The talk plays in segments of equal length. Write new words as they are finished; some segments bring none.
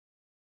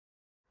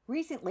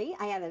recently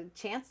I had a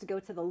chance to go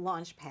to the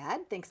launch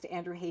pad, thanks to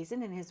Andrew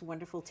Hazen and his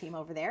wonderful team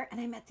over there,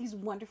 and I met these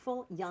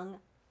wonderful, young,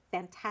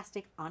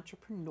 fantastic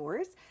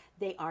entrepreneurs.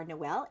 They are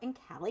Noelle and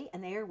Callie,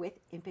 and they are with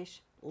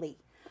Impish Lee.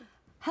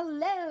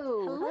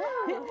 Hello.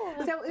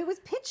 Hello. So it was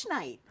pitch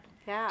night.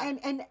 Yeah.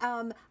 And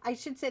I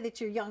should say that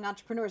you're young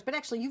entrepreneurs, but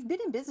actually you've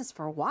been in business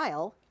for a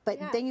while, but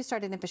then you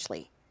started Impish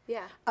Lee.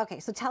 Yeah.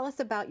 Okay, so tell us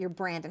about your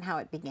brand and how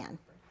it began.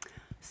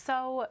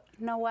 So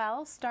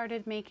Noelle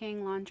started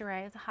making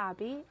lingerie as a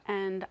hobby,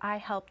 and I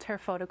helped her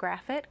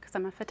photograph it because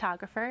I'm a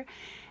photographer,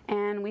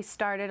 and we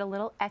started a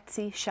little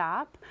Etsy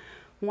shop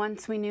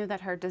once we knew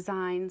that her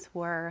designs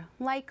were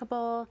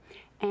likable,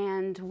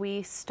 and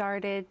we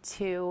started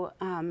to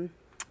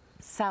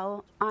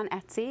sell on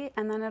Etsy,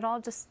 and then it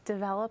all just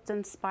developed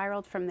and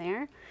spiraled from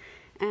there,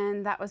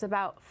 and that was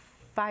about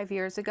 5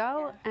 years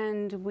ago,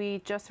 and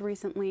we just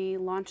recently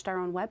launched our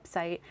own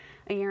website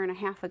a year and a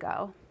half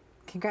ago.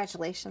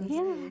 Congratulations.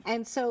 Yeah.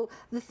 And so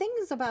the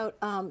things about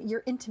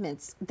your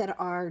intimates that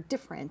are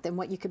different than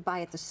what you could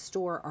buy at the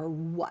store are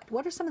what?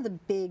 What are some of the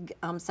big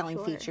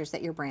selling features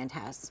that your brand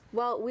has?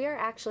 Well, we are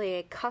actually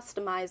a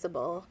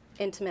customizable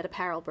intimate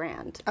apparel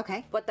brand.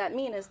 Okay. What that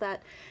means is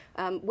that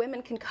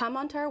women can come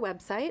onto our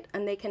website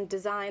and they can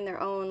design their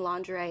own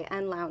lingerie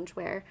and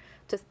loungewear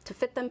to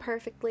fit them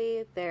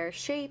perfectly, their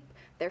shape,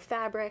 their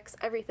fabrics,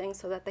 everything,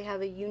 so that they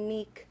have a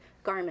unique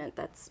garment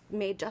that's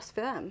made just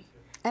for them.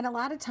 And a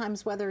lot of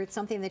times, whether it's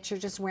something that you're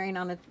just wearing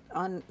on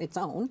its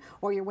own,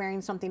 or you're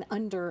wearing something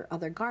under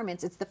other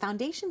garments, it's the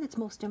foundation that's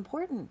most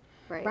important,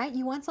 right?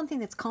 You want something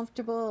that's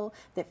comfortable,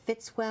 that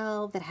fits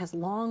well, that has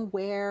long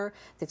wear,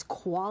 that's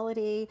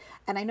quality.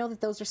 And I know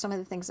that those are some of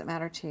the things that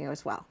matter to you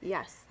as well.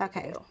 Yes.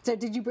 Okay. So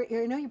did you?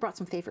 I know you brought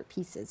some favorite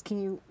pieces.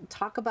 Can you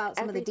talk about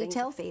some of the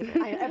details? Everything's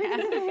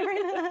a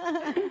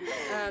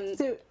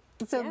favorite.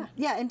 So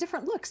yeah, and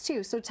different looks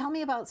too. So tell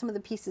me about some of the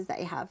pieces that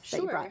you have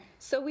that you brought.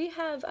 So we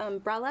have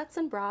bralettes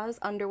and bras,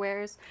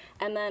 underwears,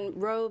 and then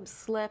robes,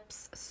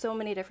 slips, so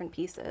many different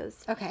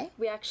pieces. Okay.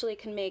 We actually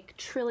can make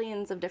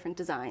trillions of different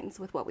designs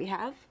with what we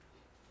have.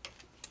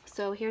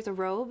 So here's a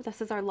robe.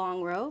 This is our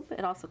long robe.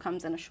 It also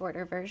comes in a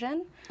shorter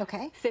version.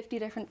 Okay. 50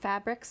 different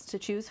fabrics to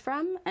choose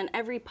from, and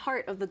every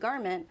part of the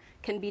garment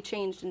can be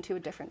changed into a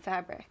different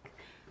fabric.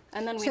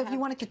 And then so if you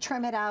wanted to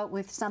trim it out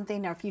with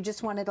something, or if you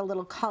just wanted a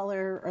little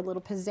color or a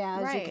little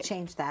pizzazz, you could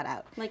change that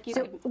out. Like you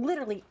so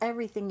literally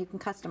everything, you can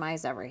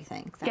customize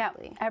everything.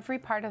 Exactly. Yeah, every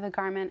part of the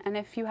garment. And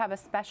if you have a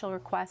special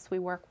request, we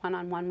work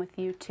one-on-one with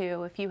you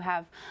too. If you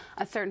have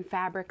a certain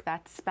fabric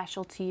that's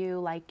special to you,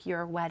 like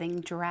your wedding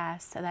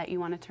dress that you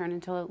want to turn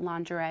into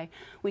lingerie,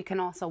 we can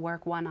also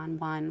work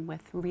one-on-one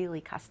with really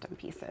custom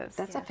pieces.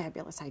 That's a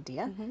fabulous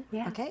idea.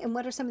 Yeah. Okay, and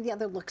what are some of the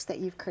other looks that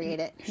you've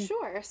created?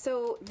 Sure.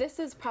 So this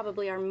is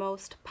probably our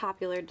most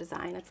popular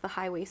design. It's the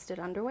high-waisted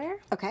underwear.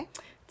 Okay.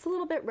 It's a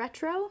little bit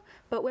retro,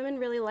 but women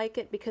really like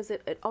it because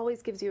it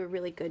always gives you a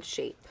really good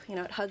shape. You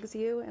know, it hugs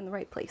you in the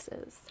right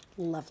places.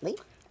 Lovely.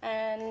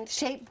 And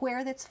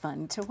shapewear that's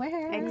fun to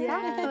wear.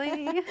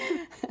 Exactly.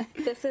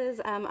 This is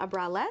a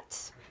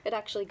bralette. It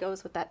actually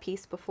goes with that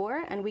piece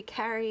before, and we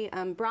carry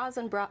bras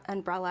and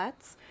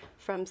bralettes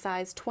from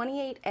size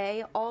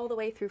 28A all the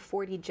way through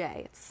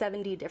 40J. It's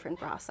 70 different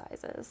bra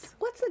sizes.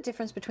 What's the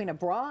difference between a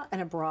bra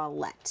and a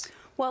bralette?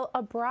 Well,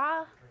 a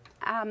bra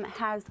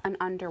has an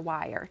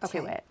underwire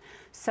to it.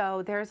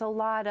 So there's a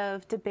lot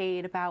of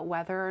debate about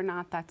whether or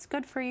not that's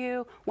good for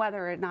you,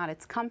 whether or not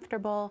it's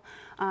comfortable,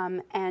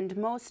 and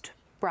most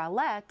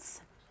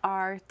bralettes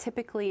are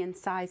typically in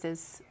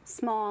sizes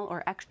small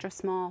or extra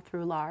small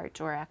through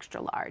large or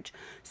extra large.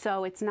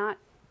 So it's not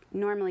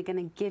normally going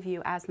to give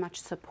you as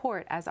much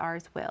support as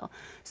ours will.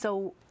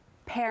 So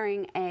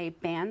pairing a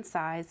band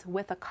size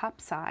with a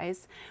cup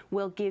size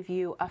will give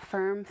you a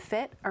firm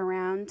fit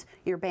around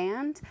your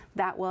band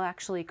that will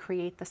actually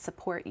create the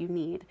support you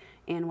need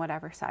in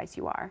whatever size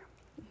you are.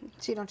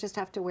 So you don't just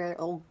have to wear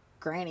old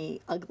granny,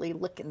 ugly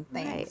looking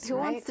things. Who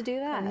wants to do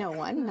that? No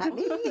one, not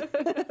me.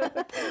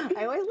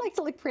 I always like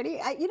to look pretty.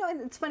 You know, and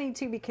it's funny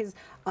too because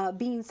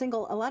being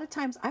single, a lot of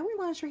times I wear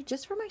lingerie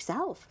just for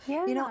myself.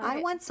 Yeah, you know,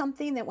 I want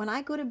something that when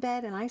I go to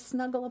bed and I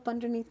snuggle up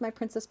underneath my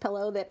princess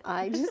pillow that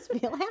I just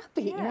feel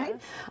happy, right?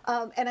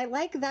 And I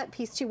like that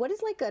piece too. What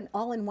is like an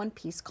all-in-one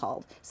piece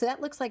called? So that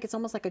looks like it's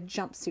almost like a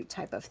jumpsuit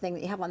type of thing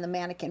that you have on the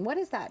mannequin. What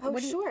is that? Oh,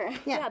 sure.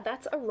 Yeah,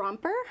 that's a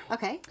romper.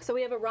 Okay. So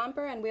we have a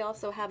romper, and we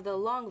also have the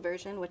long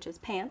version, which is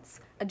pants.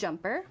 A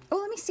jumper. Oh,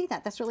 let me see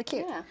that. That's really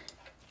cute. Yeah.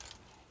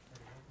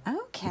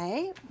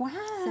 Okay. Wow.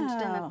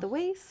 Cinched in at the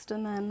waist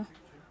and then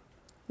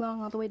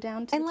long all the way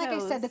down to the toes. And like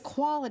I said, the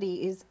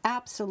quality is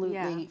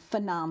absolutely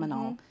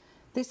phenomenal.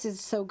 This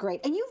is so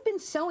great. And you've been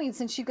sewing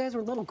since you guys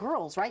were little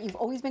girls, right? You've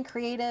always been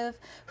creative.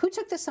 Who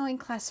took the sewing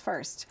class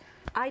first?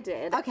 I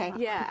did. Okay.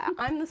 Yeah,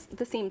 I'm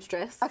the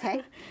seamstress.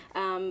 Okay.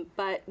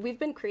 But we've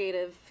been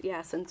creative,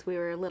 since we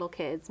were little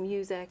kids.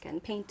 Music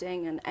and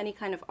painting and any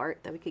kind of art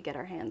that we could get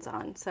our hands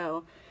on.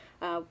 So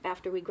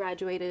after we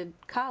graduated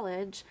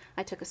college,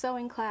 I took a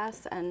sewing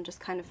class and just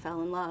kind of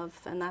fell in love.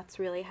 And that's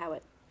really how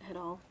it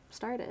all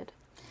started.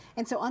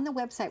 And so on the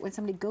website, when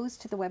somebody goes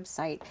to the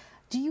website,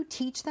 Do you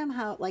teach them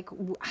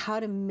how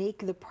to make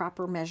the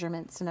proper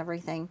measurements and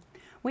everything?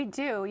 We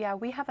do, yeah.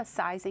 We have a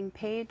sizing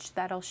page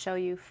that'll show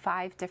you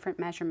 5 different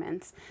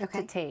measurements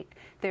to take.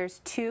 There's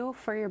 2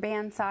 for your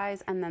band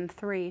size and then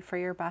 3 for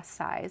your bust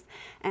size.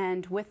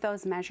 And with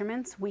those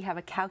measurements, we have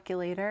a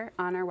calculator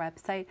on our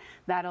website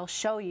that'll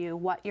show you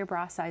what your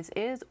bra size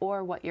is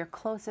or what your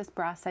closest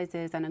bra size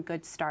is and a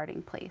good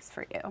starting place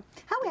for you.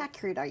 How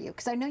accurate are you?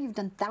 Because I know you've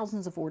done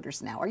thousands of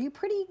orders now. Are you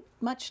pretty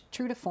much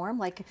true to form?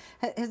 Like,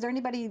 has there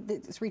anybody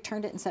that's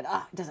returned it and said,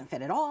 it doesn't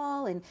fit at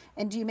all? And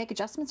do you make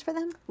adjustments for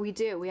them? We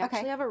do. We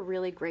actually have a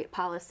really great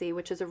policy,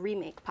 which is a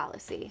remake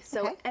policy.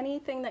 So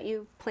anything that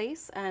you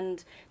place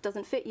and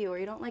doesn't fit you or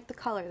you don't like the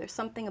color, there's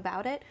something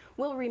about it,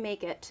 we'll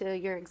remake it to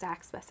your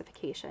exact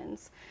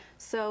specifications.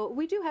 So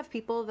we do have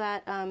people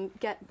that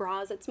get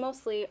bras. It's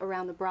mostly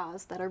around the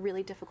bras that are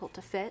really difficult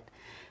to fit.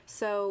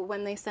 So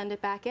when they send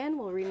it back in,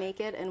 we'll remake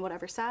it in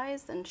whatever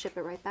size and ship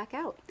it right back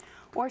out.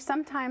 Or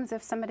sometimes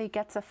if somebody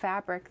gets a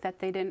fabric that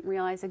they didn't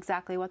realize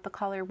exactly what the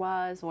color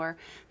was, or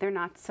they're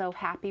not so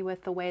happy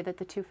with the way that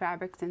the 2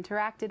 fabrics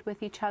interacted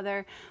with each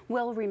other,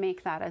 we'll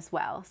remake that as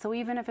well. So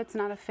even if it's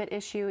not a fit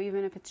issue,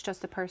 even if it's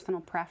just a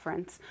personal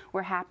preference,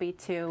 we're happy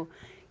to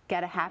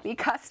get a happy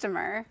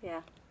customer.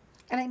 Yeah.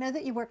 And I know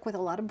that you work with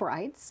a lot of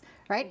brides,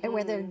 right? Mm-hmm.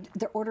 Where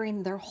they're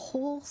ordering their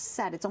whole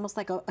set. It's almost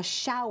like a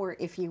shower,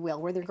 if you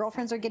will, where their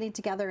girlfriends are getting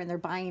together and they're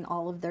buying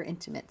all of their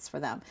intimates for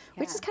them,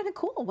 which is kind of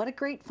cool. What a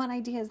great, fun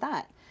idea is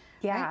that?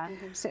 Yeah, right?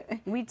 So,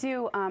 we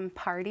do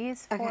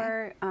parties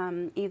for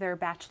either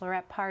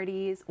bachelorette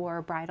parties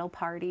or bridal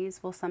parties.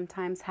 We'll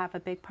sometimes have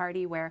a big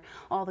party where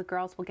all the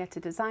girls will get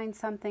to design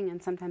something,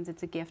 and sometimes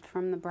it's a gift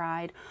from the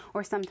bride,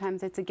 or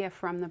sometimes it's a gift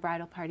from the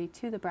bridal party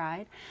to the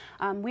bride.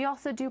 We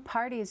also do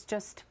parties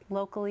just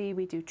locally.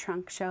 We do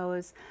trunk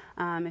shows.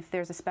 If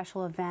there's a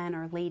special event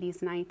or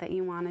ladies' night that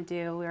you want to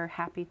do, we're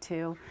happy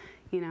to,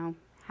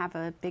 have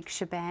a big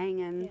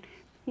shebang and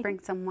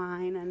bring some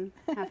wine and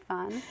have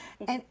fun.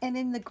 And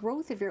in the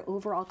growth of your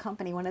overall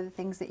company, one of the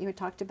things that you had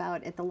talked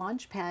about at the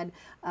launch pad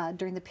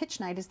during the pitch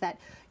night is that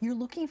you're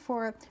looking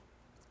for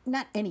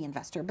not any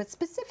investor, but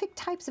specific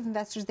types of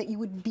investors that you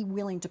would be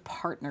willing to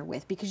partner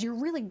with, because you're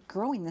really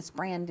growing this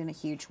brand in a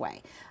huge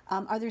way.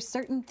 Are there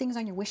certain things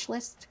on your wish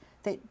list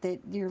that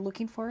you're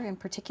looking for in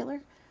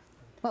particular?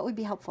 What would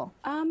be helpful?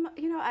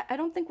 I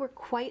don't think we're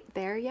quite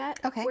there yet.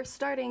 Okay. We're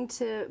starting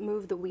to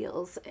move the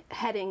wheels,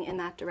 heading in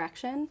that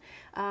direction.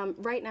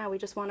 Right now, we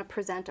just want to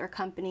present our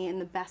company in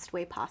the best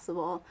way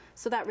possible.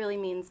 So that really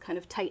means kind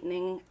of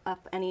tightening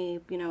up any,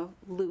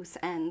 loose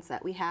ends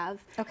that we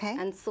have. Okay.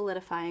 And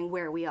solidifying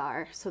where we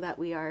are so that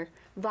we are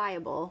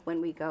viable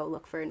when we go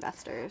look for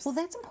investors. Well,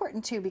 that's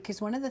important too, because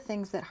one of the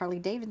things that Harley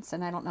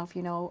Davidson, I don't know if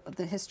you know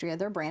the history of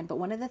their brand, but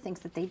one of the things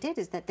that they did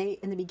is that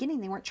in the beginning,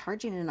 they weren't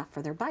charging enough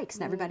for their bikes,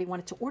 and everybody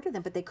wanted to order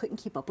them, but they couldn't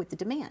keep up with the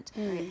demand.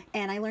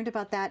 And I learned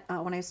about that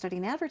when I was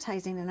studying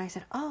advertising, and I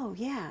said, oh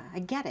yeah, I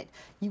get it.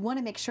 You want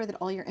to make sure that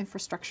all your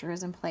infrastructure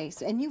is in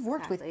place. And you've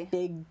worked with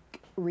big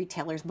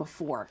retailers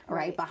before,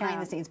 right? Behind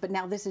the scenes, but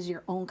now this is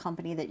your own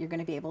company that you're going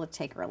to be able to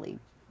take really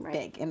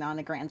big and on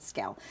a grand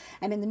scale.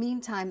 And in the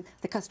meantime,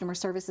 the customer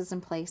service is in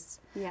place.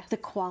 Yes. The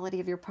quality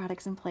of your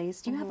products in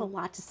place. You have a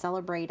lot to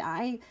celebrate.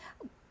 I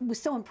was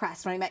so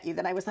impressed when I met you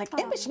that I was like,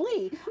 Impish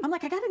Lee. I'm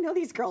like, I got to know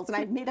these girls, and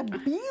I made a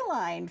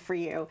beeline for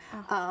you.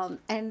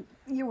 And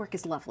your work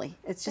is lovely.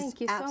 It's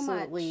just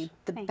absolutely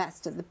the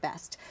best of the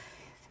best.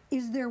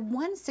 Is there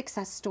one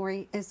success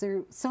story? Is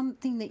there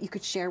something that you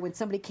could share when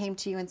somebody came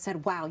to you and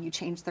said, wow, you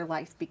changed their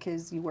life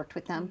because you worked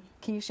with them?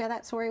 Can you share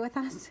that story with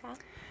us?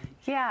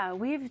 Yeah,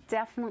 we've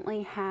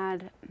definitely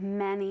had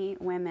many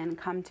women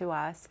come to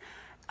us.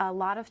 A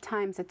lot of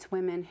times it's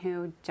women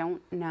who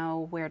don't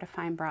know where to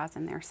find bras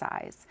in their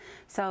size.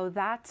 So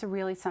that's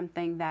really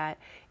something that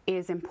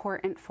is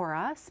important for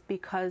us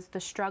because the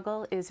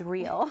struggle is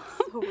real.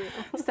 So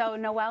real. So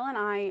Noelle and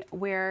I,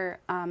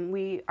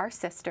 we are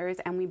sisters,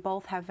 and we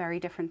both have very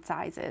different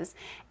sizes.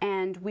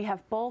 And we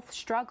have both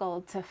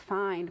struggled to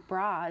find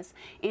bras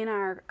in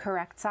our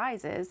correct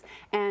sizes.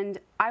 And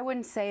I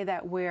wouldn't say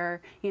that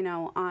we're,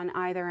 on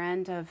either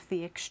end of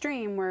the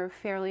extreme. We're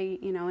fairly,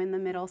 in the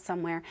middle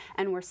somewhere,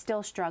 and we're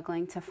still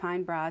struggling to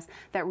find bras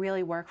that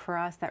really work for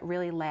us, that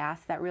really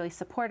last, that really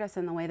support us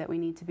in the way that we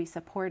need to be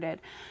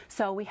supported.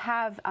 So we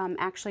have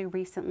actually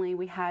recently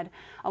we had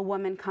a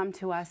woman come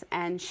to us,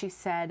 and she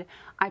said,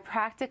 I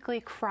practically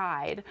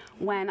cried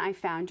when I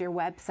found your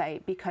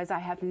website because I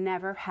have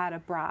never had a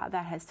bra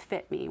that has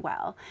fit me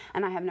well,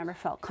 and I have never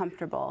felt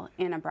comfortable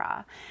in a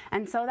bra.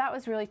 And so that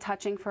was really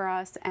touching for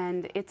us,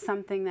 and it's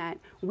something that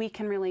we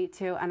can relate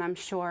to, and I'm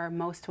sure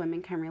most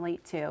women can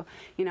relate to.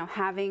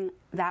 Having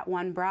that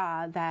one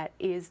bra that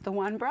is the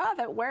one bra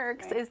that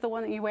works, is the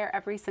one that you wear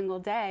every single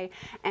day,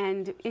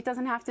 and it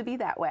doesn't have to be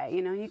that way.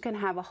 You can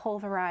have a whole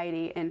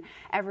variety in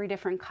every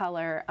different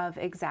color of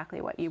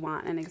exactly what you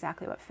want and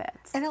exactly what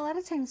fits. And a lot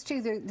of times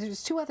too,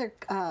 there's 2 other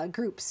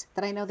groups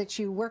that I know that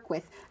you work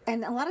with,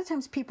 and a lot of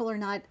times people are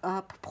not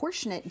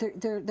proportionate.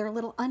 They're a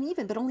little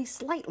uneven, but only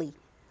slightly.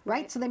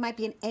 right? So they might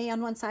be an A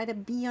on one side, a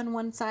B on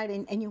one side,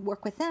 and you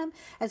work with them,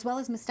 as well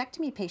as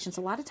mastectomy patients.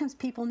 A lot of times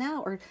people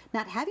now are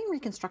not having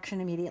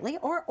reconstruction immediately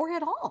or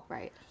at all,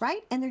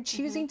 right? And they're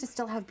choosing to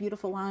still have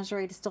beautiful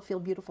lingerie, to still feel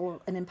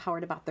beautiful and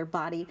empowered about their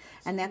body,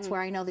 and that's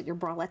where I know that your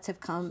bralettes have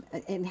come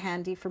in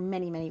handy for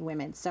many, many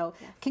women. So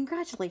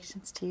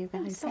congratulations to you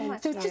guys. So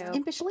much. So it's just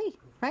Impish Lee,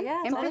 right?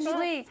 Yeah, Impish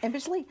Lee.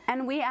 Impish Lee.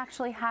 And we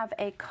actually have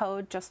a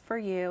code just for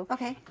you.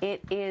 Okay.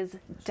 It is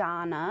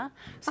Donna.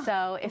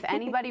 So if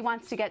anybody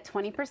wants to get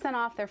 20%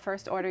 off their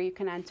first order, you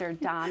can enter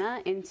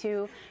Donna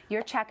into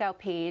your checkout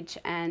page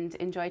and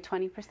enjoy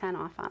 20%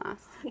 off on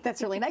us.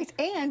 That's really nice.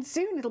 And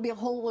soon it'll be a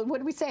whole, what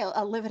do we say,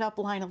 a Live It Up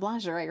line of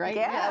lingerie, right?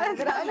 Yeah, Live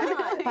It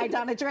Up by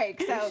Donna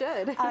Drake. So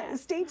should.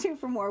 Stay tuned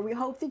for more. We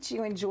hope that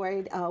you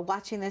enjoyed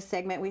watching this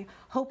segment. We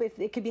hope if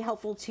it could be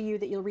helpful to you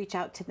that you'll reach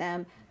out to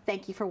them.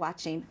 Thank you for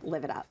watching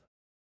Live It Up.